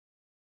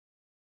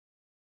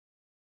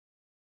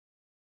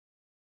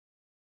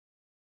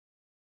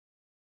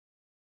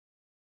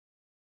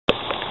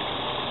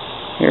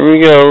Here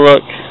we go,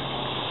 look.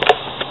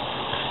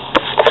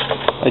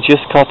 I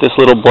just caught this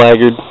little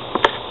blackguard.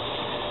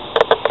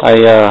 I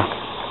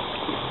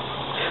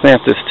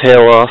snapped his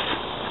tail off,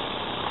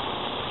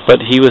 but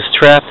he was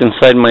trapped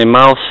inside my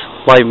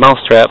live mouse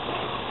trap.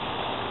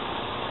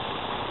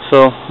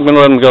 So I'm gonna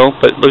let him go,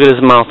 but look at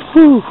his mouth.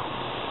 Whew.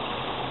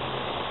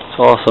 It's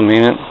awesome,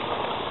 ain't it?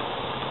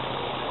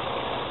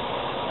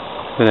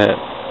 Look at that.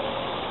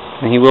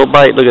 And he will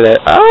bite, look at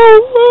that.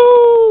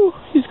 Oh no!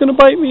 He's gonna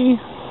bite me.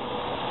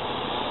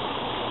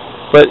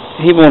 But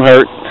he won't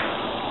hurt.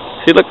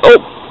 See, look,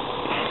 oh!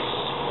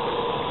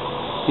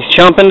 He's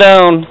chomping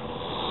down.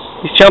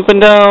 He's chomping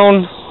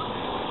down.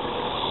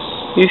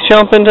 He's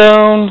chomping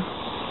down.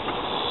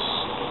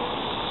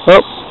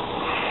 Oh.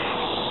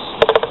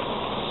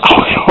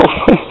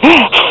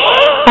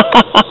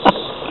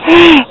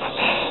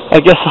 I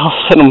guess I'll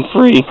set him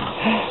free.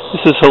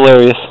 This is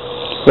hilarious.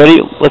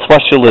 Ready? Let's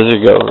watch the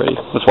lizard go. Ready?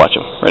 Let's watch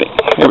him. Ready?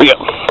 Here we go.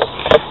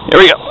 Here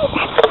we go.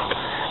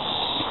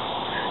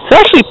 It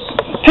actually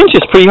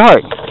pinches pretty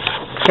hard.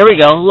 Here we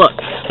go. Look.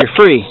 You're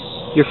free.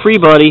 You're free,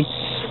 buddy.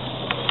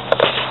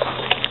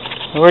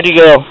 Where'd he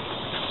go?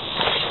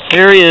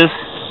 Here he is.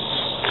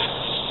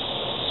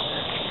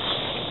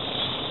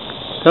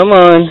 Come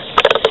on.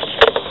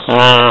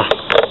 Ah.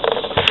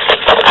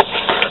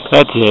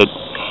 That's it.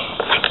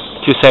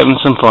 Just having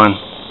some fun.